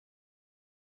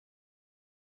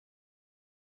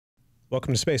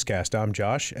Welcome to Spacecast. I'm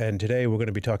Josh, and today we're going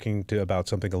to be talking about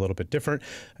something a little bit different.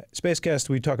 Spacecast,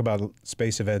 we talk about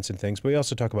space events and things, but we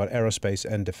also talk about aerospace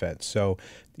and defense. So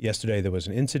yesterday there was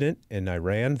an incident in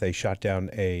Iran. They shot down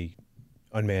a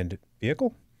unmanned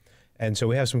vehicle. And so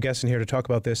we have some guests in here to talk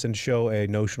about this and show a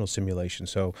notional simulation.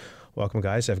 So welcome,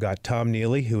 guys. I've got Tom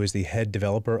Neely, who is the head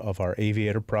developer of our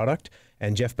Aviator product,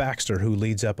 and Jeff Baxter, who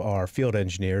leads up our field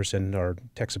engineers and our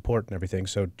tech support and everything.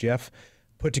 So Jeff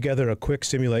put together a quick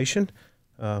simulation.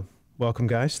 Welcome,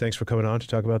 guys. Thanks for coming on to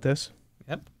talk about this.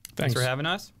 Yep. Thanks for having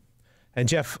us. And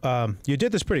Jeff, you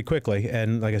did this pretty quickly,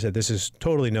 and like I said, this is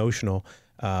totally notional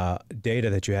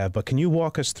data that you have, but can you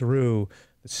walk us through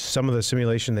some of the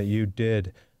simulation that you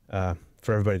did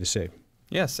for everybody to see?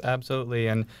 Yes, absolutely.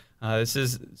 And this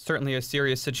is certainly a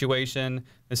serious situation.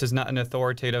 This is not an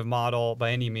authoritative model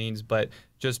by any means, but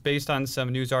just based on some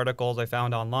news articles I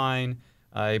found online,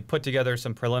 I put together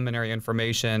some preliminary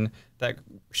information that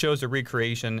shows a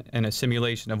recreation and a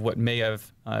simulation of what may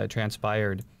have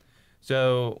transpired.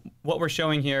 So what we're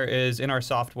showing here is in our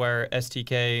software,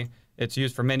 STK. It's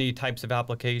used for many types of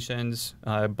applications,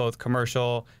 both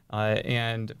commercial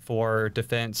and for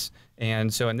defense.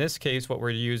 And so in this case, what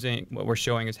we're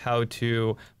showing is how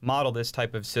to model this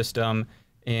type of system.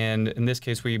 And in this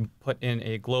case, we put in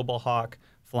a Global Hawk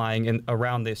flying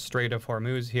around the Strait of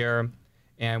Hormuz here.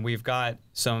 And we've got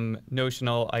some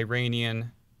notional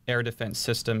Iranian air defense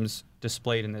systems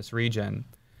displayed in this region.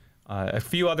 A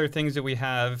few other things that we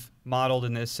have modeled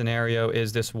in this scenario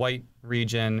is this white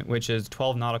region, which is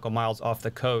 12 nautical miles off the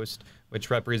coast,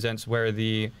 which represents where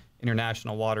the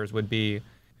international waters would be.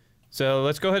 So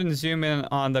let's go ahead and zoom in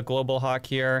on the Global Hawk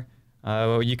here.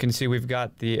 You can see we've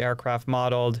got the aircraft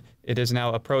modeled. It is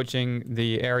now approaching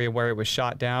the area where it was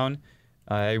shot down.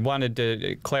 I wanted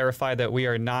to clarify that we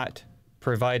are not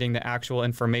providing the actual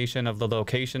information of the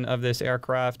location of this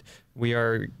aircraft. We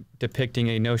are depicting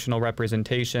a notional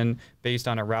representation based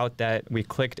on a route that we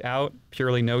clicked out,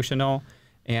 purely notional.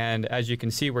 And as you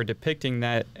can see, we're depicting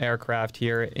that aircraft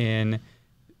here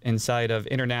inside of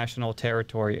international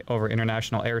territory over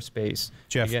international airspace.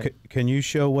 Jeff, can you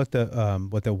show what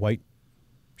the white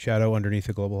shadow underneath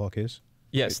the Global Hawk is?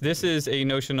 Yes, this is a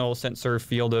notional sensor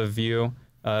field of view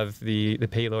of the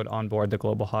payload on board the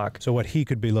Global Hawk. So what he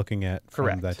could be looking at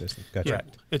from that distance. Gotcha. Yeah,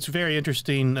 it's very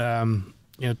interesting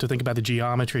to think about the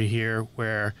geometry here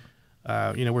where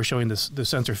we're showing the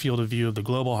sensor field of view of the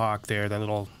Global Hawk there, that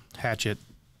little hatchet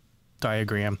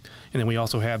diagram. And then we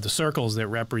also have the circles that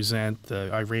represent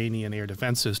the Iranian air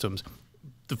defense systems.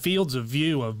 The fields of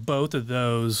view of both of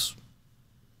those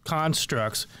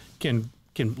constructs can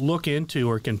look into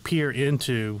or can peer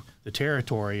into the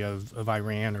territory of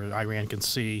Iran, or Iran can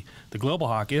see the Global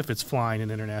Hawk if it's flying in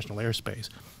international airspace.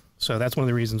 So that's one of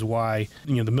the reasons why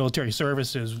the military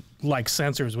services like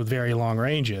sensors with very long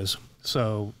ranges.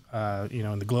 So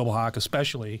in the Global Hawk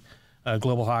especially,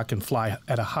 Global Hawk can fly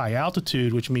at a high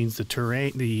altitude, which means the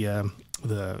terrain,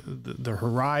 the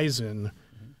horizon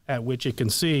at which it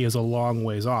can see is a long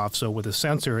ways off. So with a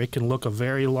sensor, it can look a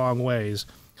very long ways.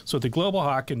 So the Global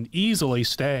Hawk can easily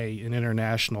stay in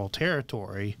international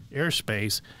territory,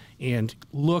 airspace, and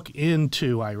look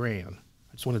into Iran.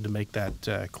 I just wanted to make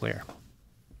that clear.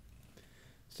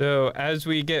 So as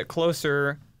we get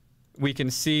closer, we can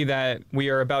see that we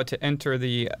are about to enter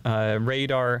the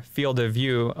radar field of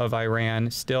view of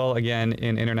Iran, still again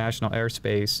in international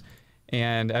airspace.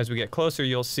 And as we get closer,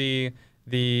 you'll see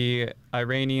the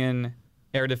Iranian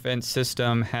air defense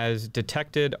system has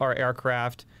detected our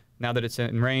aircraft now that it's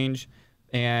in range,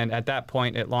 and at that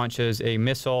point it launches a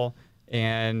missile,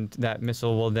 and that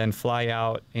missile will then fly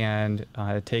out and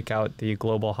take out the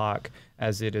Global Hawk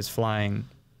as it is flying.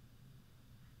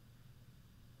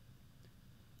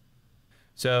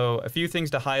 So a few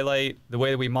things to highlight. The way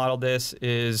that we model this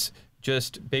is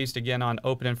just based again on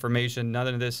open information. None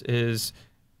of this is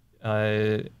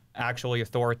actually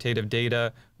authoritative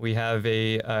data. We have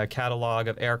a catalog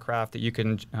of aircraft that you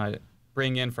can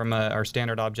bring in from our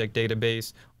standard object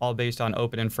database, all based on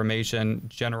open information,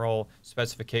 general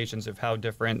specifications of how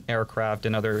different aircraft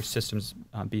and other systems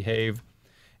behave.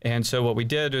 And so what we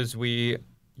did is we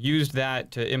used that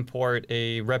to import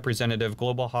a representative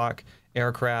Global Hawk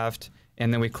aircraft,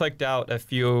 and then we clicked out a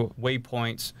few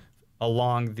waypoints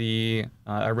along the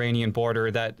Iranian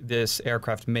border that this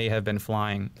aircraft may have been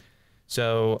flying.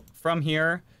 So from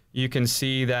here, you can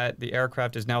see that the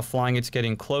aircraft is now flying. It's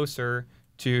getting closer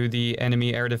to the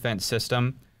enemy air defense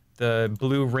system. The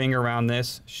blue ring around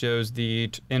this shows the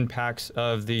impacts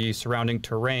of the surrounding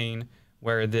terrain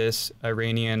where this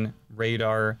Iranian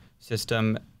radar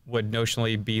system would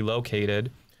notionally be located.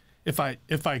 If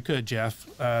I could, Jeff,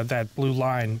 that blue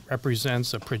line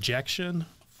represents a projection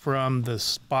from the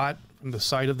spot, from the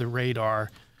site of the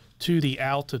radar to the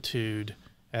altitude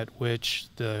at which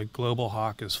the Global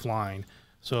Hawk is flying.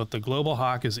 So if the Global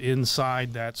Hawk is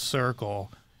inside that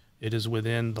circle, it is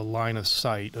within the line of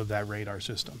sight of that radar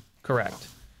system. Correct.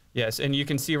 Yes, and you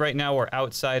can see right now we're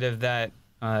outside of that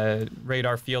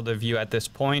radar field of view at this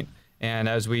point. And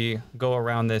as we go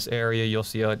around this area, you'll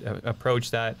see approach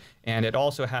that. And it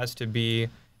also has to be,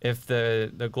 if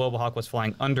the Global Hawk was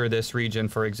flying under this region,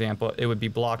 for example, it would be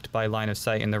blocked by line of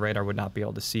sight and the radar would not be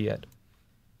able to see it.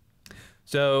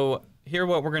 So here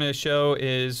what we're going to show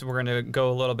is we're going to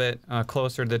go a little bit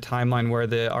closer to the timeline where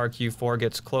the RQ-4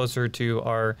 gets closer to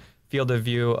our field of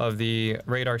view of the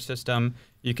radar system.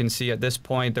 You can see at this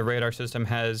point the radar system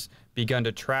has begun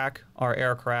to track our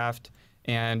aircraft,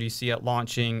 and you see it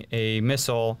launching a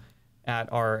missile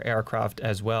at our aircraft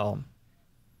as well.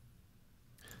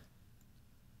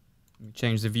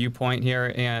 Change the viewpoint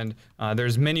here, and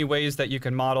there's many ways that you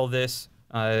can model this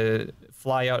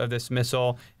fly out of this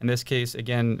missile. In this case,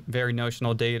 again, very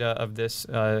notional data of this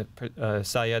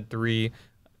Syed-3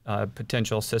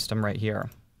 potential system right here.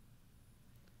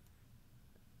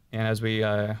 And as we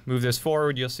move this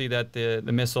forward, you'll see that the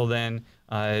missile then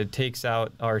takes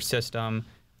out our system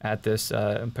at this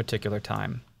particular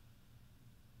time.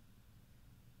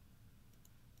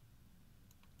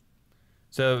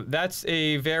 So that's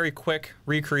a very quick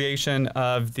recreation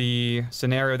of the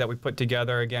scenario that we put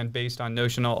together, again, based on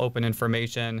notional open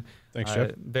information. Thanks,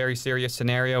 Jeff. Very serious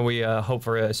scenario. We hope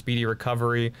for a speedy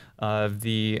recovery of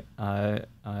the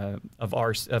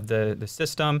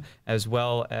system, as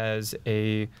well as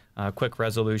a quick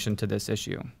resolution to this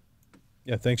issue.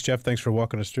 Yeah, thanks, Jeff. Thanks for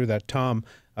walking us through that. Tom,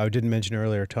 I didn't mention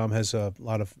earlier, Tom has a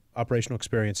lot of operational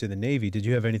experience in the Navy. Did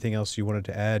you have anything else you wanted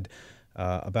to add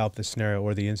about the scenario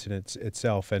or the incident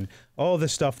itself? And all of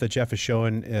this stuff that Jeff is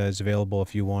showing is available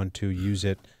if you want to use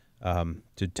it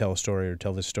to tell a story or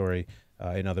tell this story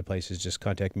in other places. Just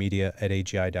contact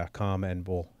media@agi.com, and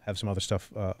we'll have some other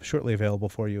stuff shortly available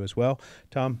for you as well.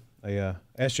 Tom, I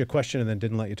asked you a question and then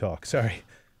didn't let you talk. Sorry.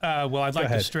 Well, I'd like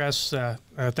to stress,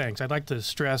 thanks. I'd like to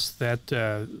stress that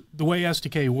the way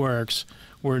SDK works,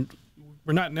 we're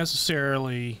not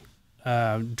necessarily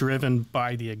driven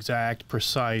by the exact,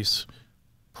 precise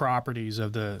properties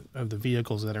of the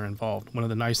vehicles that are involved. One of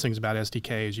the nice things about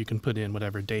SDK is you can put in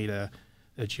whatever data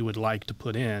that you would like to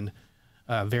put in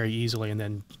very easily, and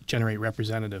then generate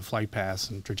representative flight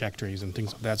paths and trajectories and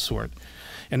things of that sort.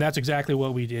 And that's exactly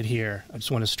what we did here. I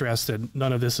just want to stress that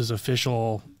none of this is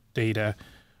official data.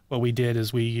 What we did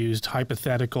is we used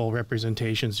hypothetical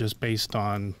representations just based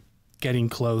on getting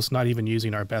close, not even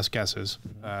using our best guesses,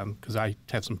 because I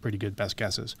have some pretty good best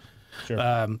guesses.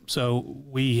 Sure. So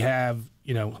we have,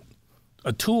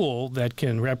 a tool that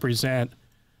can represent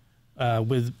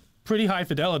with pretty high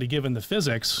fidelity, given the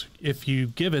physics. If you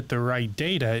give it the right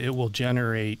data, it will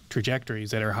generate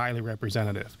trajectories that are highly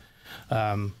representative.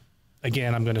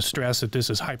 Again, I'm going to stress that this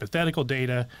is hypothetical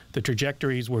data. The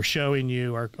trajectories we're showing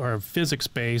you are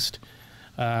physics-based.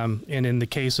 And in the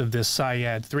case of this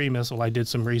Syed-3 missile, I did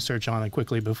some research on it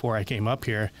quickly before I came up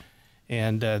here.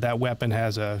 And that weapon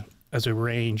has a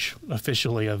range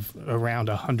officially of around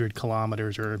 100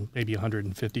 kilometers or maybe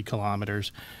 150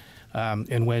 kilometers.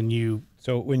 And when you...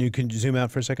 So when you can zoom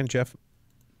out for a second, Jeff,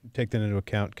 take that into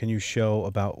account. Can you show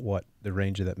about what the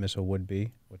range of that missile would be,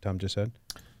 what Tom just said?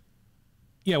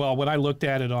 Yeah, well, when I looked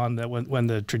at it on when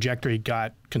the trajectory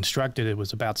got constructed, it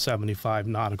was about 75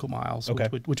 nautical miles, okay,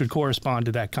 which would correspond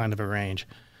to that kind of a range.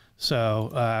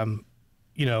 So,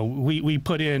 we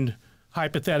put in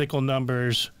hypothetical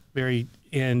numbers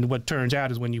and what turns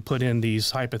out is when you put in these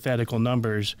hypothetical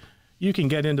numbers, you can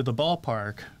get into the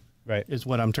ballpark, right, is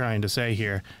what I'm trying to say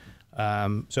here.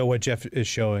 So what Jeff is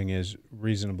showing is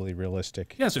reasonably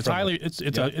realistic. Yes, it's highly.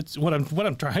 It's what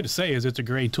I'm trying to say is it's a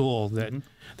great tool that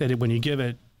when you give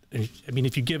it, I mean,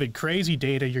 if you give it crazy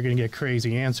data, you're going to get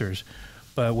crazy answers,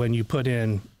 but when you put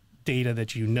in data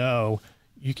that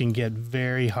you can get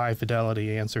very high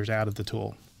fidelity answers out of the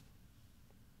tool.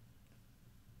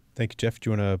 Thank you, Jeff. Do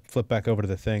you want to flip back over to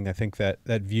the thing? I think that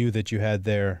view that you had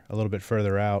there a little bit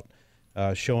further out,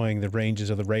 showing the ranges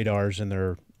of the radars and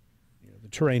their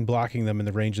terrain blocking them and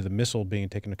the range of the missile being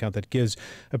taken into account, that gives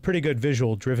a pretty good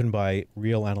visual driven by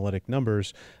real analytic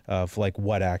numbers of like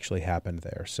what actually happened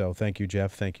there. So thank you,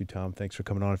 Jeff. Thank you, Tom. Thanks for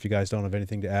coming on. If you guys don't have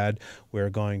anything to add, we're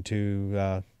going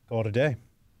to call it a day.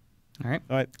 All right.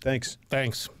 All right. Thanks.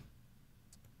 Thanks.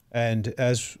 And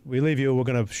as we leave you, we're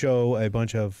going to show a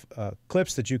bunch of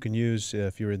clips that you can use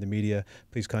if you're in the media.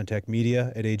 Please contact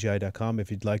media@agi.com if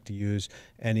you'd like to use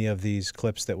any of these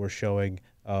clips that we're showing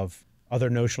of other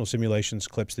notional simulations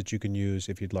clips that you can use.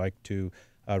 If you'd like to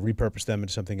repurpose them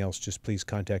into something else, just please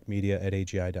contact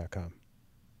media@agi.com.